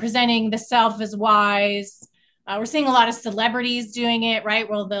masking or presenting the self as wise. We're seeing a lot of celebrities doing it, right?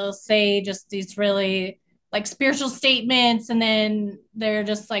 Where they'll say just these really like spiritual statements and then they're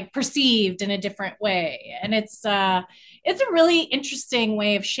just like perceived in a different way. And it's a really interesting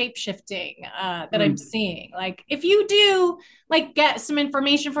way of shape shifting that I'm Mm. seeing. Like if you do like get some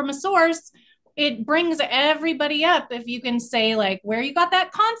information from a source, it brings everybody up if you can say like where you got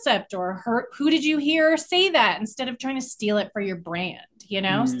that concept or who did you hear say that instead of trying to steal it for your brand.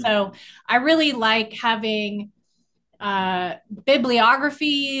 Mm. So I really like having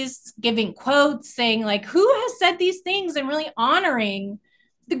bibliographies, giving quotes, saying like who has said these things, and really honoring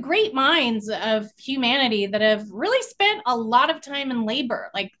the great minds of humanity that have really spent a lot of time and labor,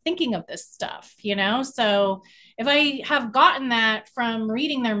 like thinking of this stuff. So if I have gotten that from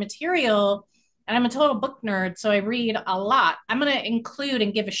reading their material, and I'm a total book nerd, so I read a lot, I'm going to include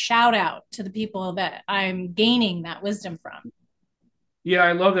and give a shout out to the people that I'm gaining that wisdom from. Yeah,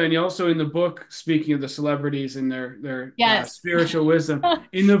 I love that. And you also in the book, speaking of the celebrities and their Yes. spiritual wisdom,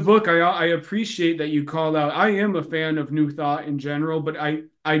 in the book, I appreciate that you call out. I am a fan of New Thought in general, but I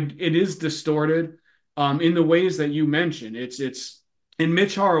it is distorted in the ways that you mentioned. It's and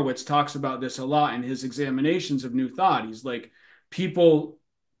Mitch Horowitz talks about this a lot in his examinations of New Thought. He's like people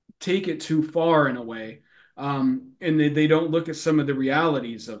take it too far in a way. And they don't look at some of the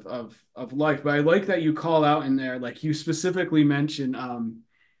realities of life. But I like that you call out in there, like you specifically mention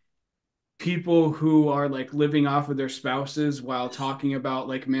people who are like living off of their spouses while talking about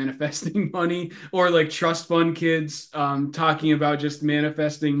like manifesting money, or like trust fund kids talking about just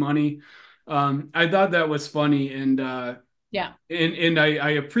manifesting money. I thought that was funny, Yeah. and I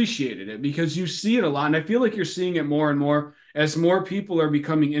appreciated it because you see it a lot, and I feel like you're seeing it more and more as more people are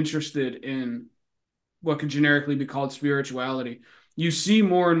becoming interested in what could generically be called spirituality. You see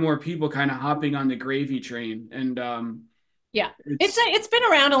more and more people kind of hopping on the gravy train, and Yeah. it's It's been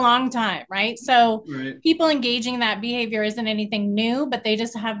around a long time, right? So right, people engaging in that behavior isn't anything new, but they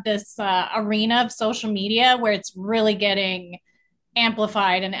just have this arena of social media where it's really getting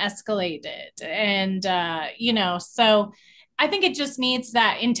amplified and escalated. And so I think it just needs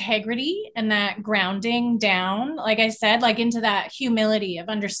that integrity and that grounding down, like I said, like into that humility of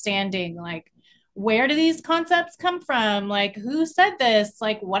understanding like where do these concepts come from? Like who said this?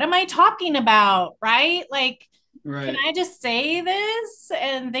 Like what am I talking about? Right? Like can right, I just say this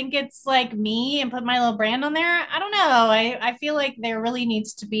and think it's like me and put my little brand on there? I don't know. I feel like there really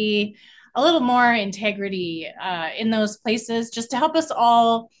needs to be a little more integrity in those places just to help us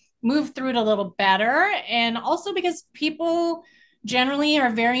all move through it a little better. And also because people generally are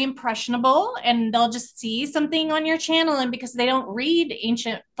very impressionable and they'll just see something on your channel, and because they don't read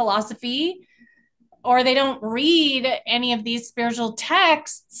ancient philosophy or they don't read any of these spiritual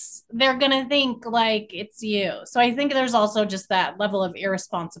texts, they're going to think like it's you. So I think there's also just that level of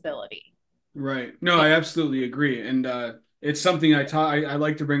irresponsibility. right. No, Yeah. I absolutely agree, and it's something I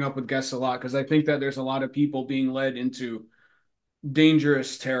like to bring up with guests a lot because I think that there's a lot of people being led into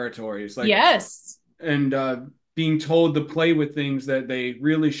dangerous territories, like Yes. and being told to play with things that they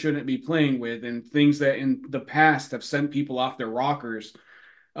really shouldn't be playing with, and things that in the past have sent people off their rockers.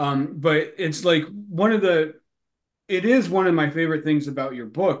 But it's like it is one of my favorite things about your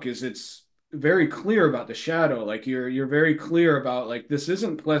book is it's very clear about the shadow. Like you're very clear about like this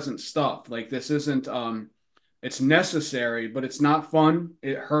isn't pleasant stuff. Like this isn't it's necessary, but it's not fun.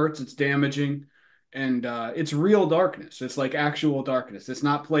 It hurts, it's damaging, and it's real darkness. It's like actual darkness. It's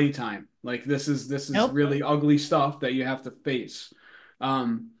not playtime. Like this is Nope. really ugly stuff that you have to face.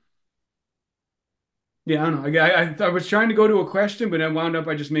 Um yeah, I don't know. I was trying to go to a question, but I wound up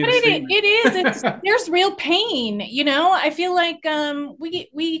I just made But a statement. it is, it's there's real pain. I feel like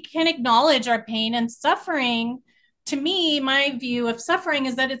we can acknowledge our pain and suffering. To me, my view of suffering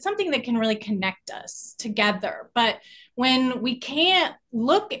is that it's something that can really connect us together. But when we can't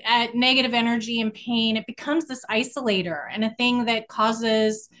look at negative energy and pain, it becomes this isolator and a thing that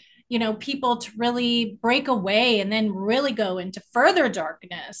causes people to really break away and then really go into further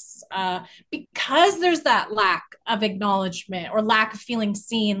darkness, because there's that lack of acknowledgement or lack of feeling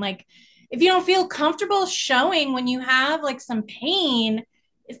seen. Like if you don't feel comfortable showing when you have like some pain,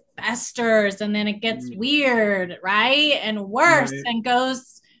 it festers and then it gets weird, right? And worse, Right. and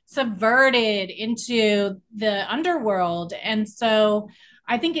goes subverted into the underworld. And so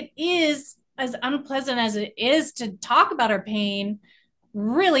I think it is as unpleasant as it is to talk about our pain.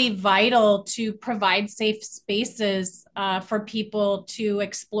 really vital to provide safe spaces for people to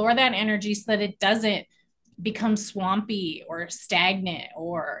explore that energy so that it doesn't become swampy or stagnant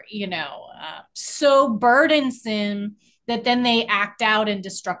or, so burdensome that then they act out in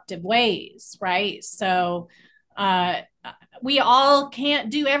destructive ways, right? So, uh, we all can't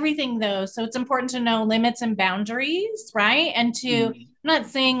do everything though. So it's important to know limits and boundaries, right? And I'm not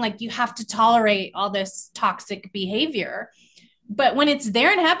saying like you have to tolerate all this toxic behavior, but when it's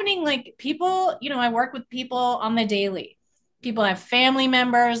there and happening, like people, I work with people on the daily. People have family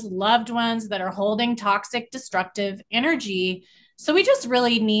members, loved ones that are holding toxic, destructive energy. So we just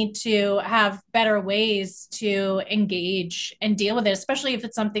really need to have better ways to engage and deal with it, especially if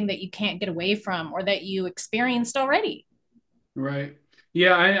it's something that you can't get away from or that you experienced already. Right.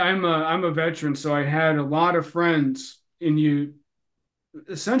 Yeah, I'm a veteran, so I had a lot of friends, and you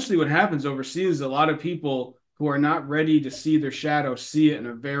essentially what happens overseas is a lot of people who are not ready to see their shadow see it in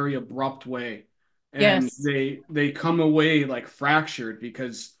a very abrupt way. And Yes. they come away like fractured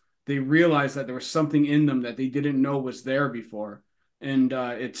because they realize that there was something in them that they didn't know was there before. And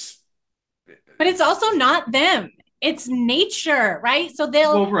it's But it's also not them. It's nature, right? So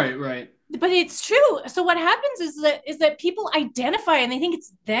they'll well, right, right. but it's true. So what happens is that people identify and they think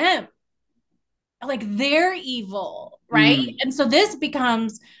it's them, like they're evil, right? Mm, And so this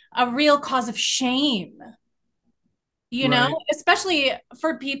becomes a real cause of shame, right. especially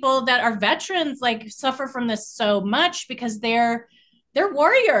for people that are veterans, like suffer from this so much because they're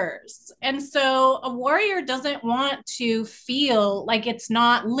warriors. And so a warrior doesn't want to feel like it's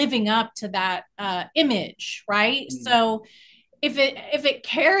not living up to that image, right? Mm, So if it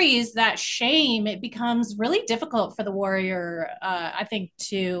carries that shame, it becomes really difficult for the warrior, I think,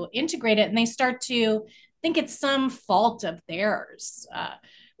 to integrate it, and they start to think it's some fault of theirs.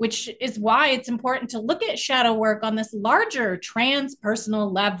 Which is why it's important to look at shadow work on this larger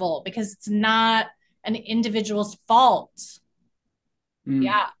transpersonal level because it's not an individual's fault. mm,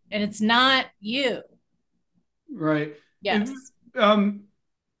 Yeah, and it's not you. right. If, Yes. um,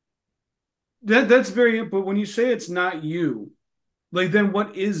 that's very, but when you say it's not you, like then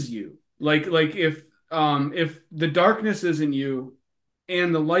what is you? Like if the darkness isn't you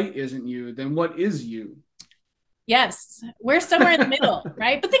and the light isn't you, then what is you? Yes, we're somewhere in the middle,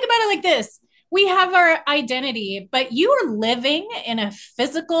 right? But think about it like this. We have our identity, but you are living in a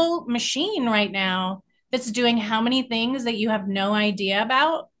physical machine right now that's doing how many things that you have no idea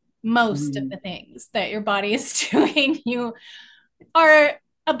about? Most of the Mm, things that your body is doing, you are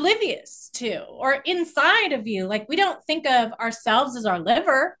oblivious to or inside of you. Like we don't think of ourselves as our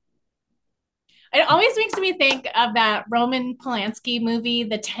liver. It always makes me think of that Roman Polanski movie,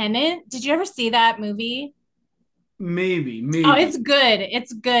 The Tenant. Did you ever see that movie? maybe, Oh, it's maybe. good.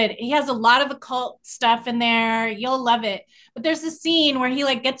 It's good. He has a lot of occult stuff in there. You'll love it. But there's a scene where he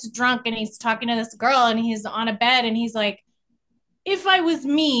like gets drunk and he's talking to this girl and he's on a bed and he's like, if I was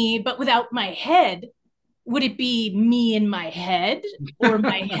me, but without my head, would it be me and my head or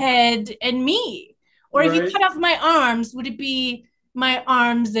my head and me? Or if you Right? cut off my arms, would it be my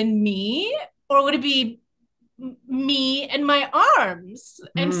arms and me? Or would it be me and my arms?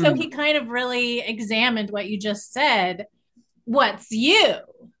 And so he Mm, kind of really examined what you just said. What's you?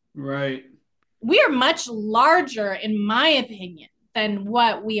 right. We are much larger, in my opinion, than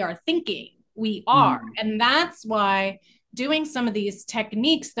what we are thinking we are. Mm, And that's why doing some of these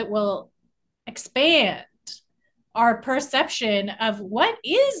techniques that will expand our perception of what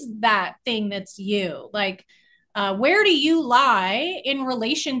is that thing that's you. Like, where do you lie in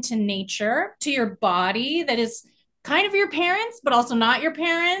relation to nature, to your body that is kind of your parents, but also not your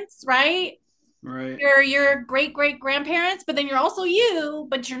parents, right? right. You're your great great grandparents, but then you're also you,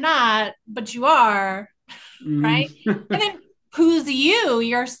 but you're not, but you are, Mm. right? And then who's you?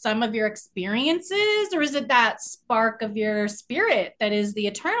 You're some of your experiences, or is it that spark of your spirit that is the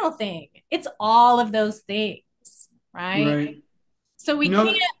eternal thing? It's all of those things, right? Right. So we can't, No,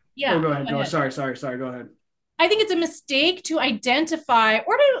 oh, yeah, go ahead. go Go. ahead. Sorry. Go ahead. I think it's a mistake to identify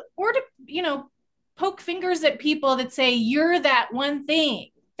or to poke fingers at people that say you're that one thing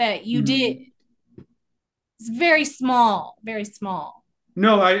that you did. Mm. It's very small, very small.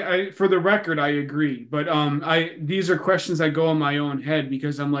 No, for the record, I agree. But these are questions that go in my own head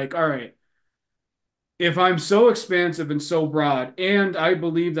because I'm like, all right, if I'm so expansive and so broad, and I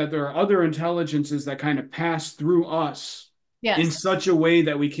believe that there are other intelligences that kind of pass through us in Yes. such a way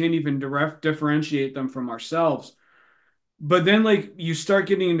that we can't even differentiate them from ourselves. But then, like, you start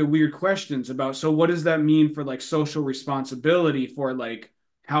getting into weird questions about, so what does that mean for like social responsibility, for like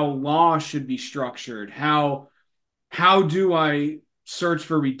how law should be structured? How do I search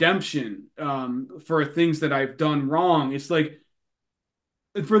for redemption for things that I've done wrong? It's like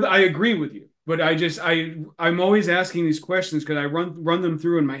I agree with you, but I'm always asking these questions because I run them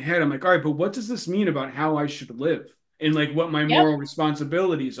through in my head. I'm like, all right, but what does this mean about how I should live and like what my Yep. moral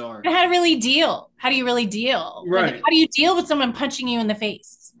responsibilities are? And how to really deal. How do you really deal with it? Right, How do you deal with someone punching you in the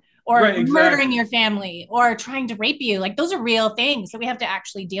face or right, murdering exactly. your family or trying to rape you? Like those are real things that we have to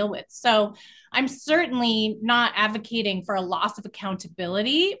actually deal with. So I'm certainly not advocating for a loss of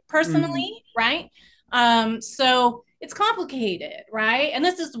accountability Hmm. personally, right? So it's complicated, right? And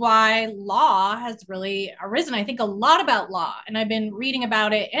this is why law has really arisen. I think a lot about law, and I've been reading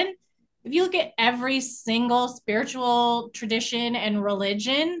about it. And if you look at every single spiritual tradition and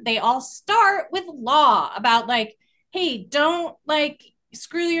religion, they all start with law about like, hey, don't like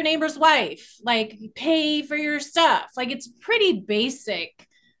screw your neighbor's wife, like pay for your stuff. Like it's pretty basic.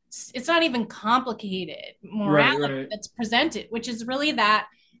 It's not even complicated Right, morality right. that's presented, which is really that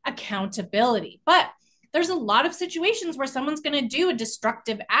accountability. But there's a lot of situations where someone's going to do a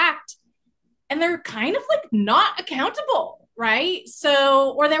destructive act and they're kind of like not accountable, right?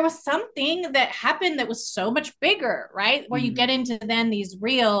 So, or there was something that happened that was so much bigger, right? Where you Hmm. get into then these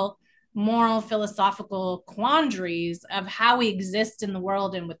real moral philosophical quandaries of how we exist in the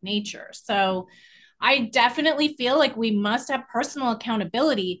world and with nature. So, I definitely feel like we must have personal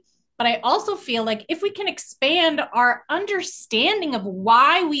accountability, but I also feel like if we can expand our understanding of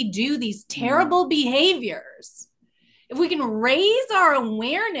why we do these Hmm. terrible behaviors, if we can raise our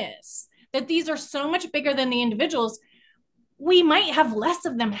awareness that these are so much bigger than the individuals, we might have less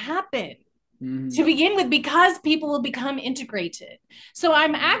of them happen to Hmm. begin with because people will become integrated. So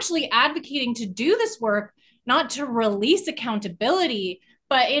I'm actually advocating to do this work not to release accountability,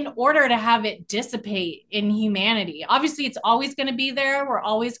 but in order to have it dissipate in humanity. Obviously, it's always going to be there. We're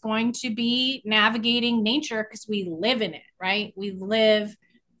always going to be navigating nature because we live in it, right? We live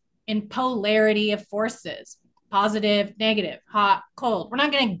in polarity of forces, positive, negative, hot, cold. We're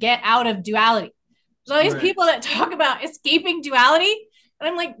not going to get out of duality. There's all these Right, people that talk about escaping duality. And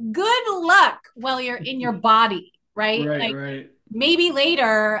I'm like, good luck while you're in your body, right? right, Like right, maybe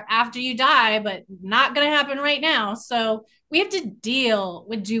later after you die, but not going to happen right now. So we have to deal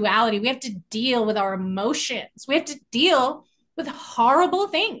with duality. We have to deal with our emotions. We have to deal with horrible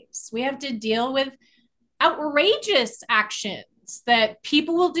things. We have to deal with outrageous actions that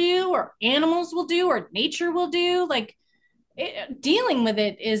people will do or animals will do or nature will do. Like dealing with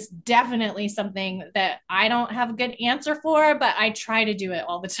it is definitely something that I don't have a good answer for, but I try to do it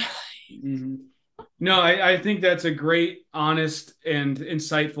all the time. hmm. No, I think that's a great, honest, and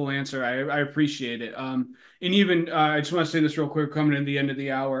insightful answer. I appreciate it. And even I just want to say this real quick, coming to the end of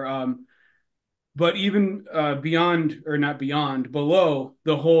the hour. But even beyond, or not beyond, below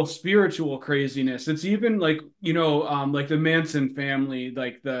the whole spiritual craziness, it's even like, like the Manson family,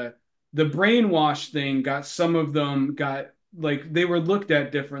 like the brainwash thing got some of them got like they were looked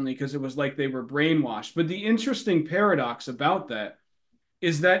at differently because it was like they were brainwashed. But the interesting paradox about that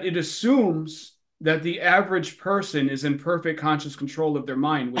is that it assumes that the average person is in perfect conscious control of their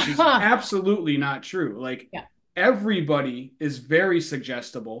mind, which is absolutely not true. Like Yeah. everybody is very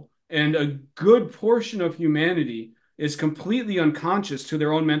suggestible, and a good portion of humanity is completely unconscious to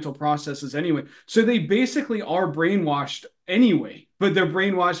their own mental processes anyway. So they basically are brainwashed anyway, but they're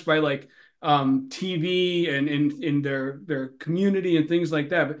brainwashed by like TV and in their community and things like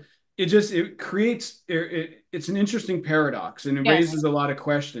that. But it creates it's an interesting paradox and it Yes. raises a lot of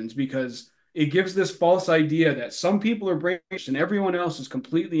questions because it gives this false idea that some people are brainwashed and everyone else is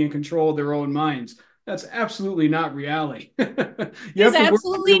completely in control of their own minds. That's absolutely not reality. You It's have to work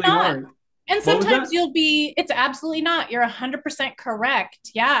absolutely really not. hard. And What was sometimes that? you'll be, it's absolutely not. You're 100%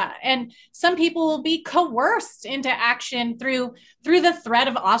 correct. Yeah. And some people will be coerced into action through the threat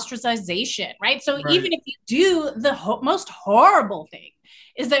of ostracization, right? So even Right, if you do the most horrible thing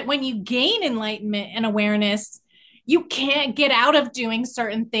is that when you gain enlightenment and awareness, you can't get out of doing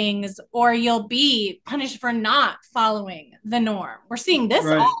certain things or you'll be punished for not following the norm. We're seeing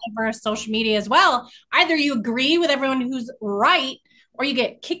this all right, over social media as well. Either you agree with everyone who's right or you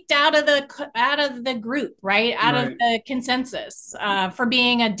get kicked out of the group, right? Out of right. the consensus for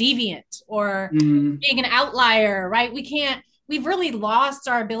being a deviant or Mhm. being an outlier, right? We've really lost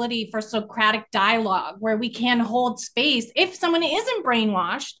our ability for Socratic dialogue where we can hold space if someone isn't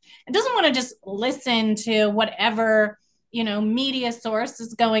brainwashed and doesn't want to just listen to whatever, media source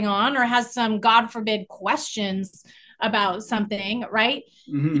is going on or has some, God forbid, questions about something, right?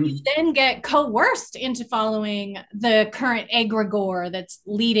 You Mhm. then get coerced into following the current egregore that's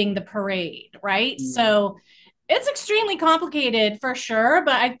leading the parade, right? Right, So it's extremely complicated for sure,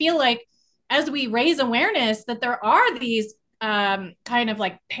 but I feel like as we raise awareness that there are these kind of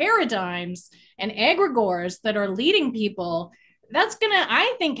like paradigms and egregores that are leading people, that's gonna,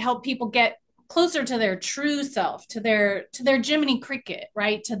 I think, help people get closer to their true self, to their Jiminy Cricket,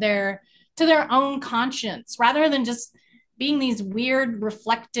 right? To their own conscience, rather than just being these weird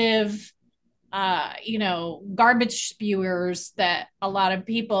reflective garbage spewers that a lot of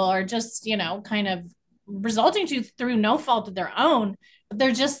people are just, kind of resulting to through no fault of their own, but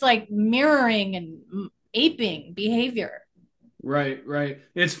they're just like mirroring and aping behavior. Right, right.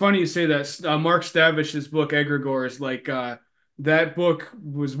 It's funny you say that. Mark Stavish's book Egregore is like that book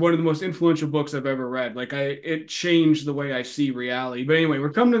was one of the most influential books I've ever read. Like it changed the way I see reality. But anyway,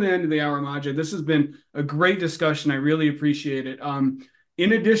 we're coming to the end of the hour, Maja. This has been a great discussion. I really appreciate it.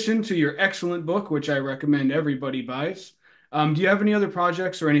 In addition to your excellent book, which I recommend everybody buys, do you have any other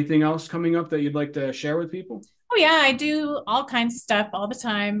projects or anything else coming up that you'd like to share with people? Oh yeah, I do all kinds of stuff all the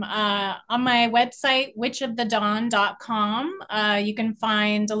time. On my website, witchofthedawn.com, you can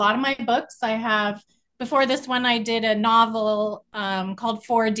find a lot of my books. I have, before this one, I did a novel called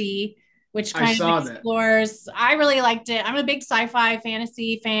 4D, which I kind of saw that. explores, I really liked it. I'm a big sci-fi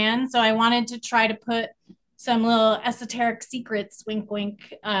fantasy fan, so I wanted to try to put some little esoteric secrets, wink, wink,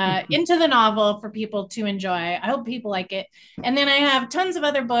 into the novel for people to enjoy. I hope people like it. And then I have tons of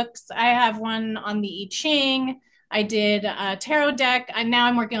other books. I have one on the I Ching. I did a tarot deck. And now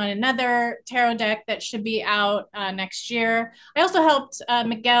I'm working on another tarot deck that should be out next year. I also helped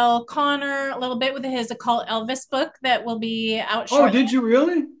Miguel Connor a little bit with his Occult Elvis book that will be out Oh, shortly. did you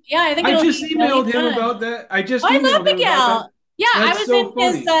really? Yeah, I think I it'll just be really emailed him fun. about that. I Oh, just I love emailed him about that. Miguel. Yeah, I That's was in so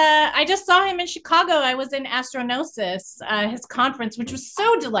his funny. I just saw him in Chicago. I was in Astronosis, his conference, which was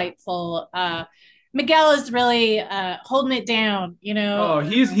so delightful. Miguel is really holding it down, Oh,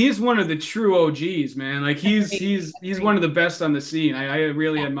 he's one of the true OGs, man. Like he's Agreed. he's he's one Agreed. of the best on the scene. I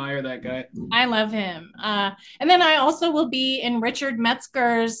really Yeah, admire that guy. I love him. And then I also will be in Richard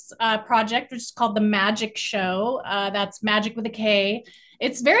Metzger's project, which is called The Magic Show. That's magic with a K.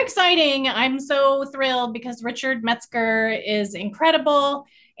 It's very exciting. I'm so thrilled because Richard Metzger is incredible.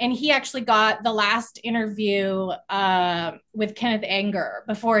 And he actually got the last interview with Kenneth Anger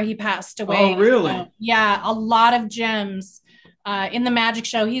before he passed Oh, away. So, really? yeah, a lot of gems in the Magic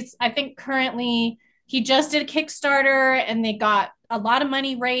Show. I think, currently he just did a Kickstarter and they got a lot of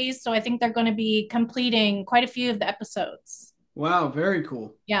money raised. So I think they're going to be completing quite a few of the episodes. Wow, very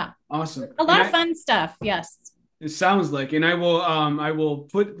cool. Yeah. Awesome. A And lot of fun stuff. Yes. it sounds like, and I will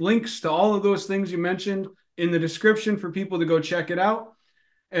put links to all of those things you mentioned in the description for people to go check it out.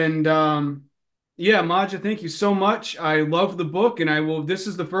 And yeah, Maja, thank you so much. I love the book, and this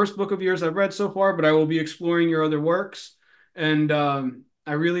is the first book of yours I've read so far, but I will be exploring your other works. And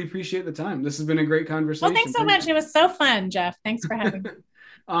I really appreciate the time. This has been a great Well, thanks conversation. so Thank much. you. It was so fun, Jeff. Thanks for having me.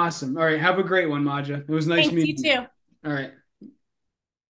 Awesome. All right. Have a great one, Maja. It was nice Thanks. You meeting you. too. All right.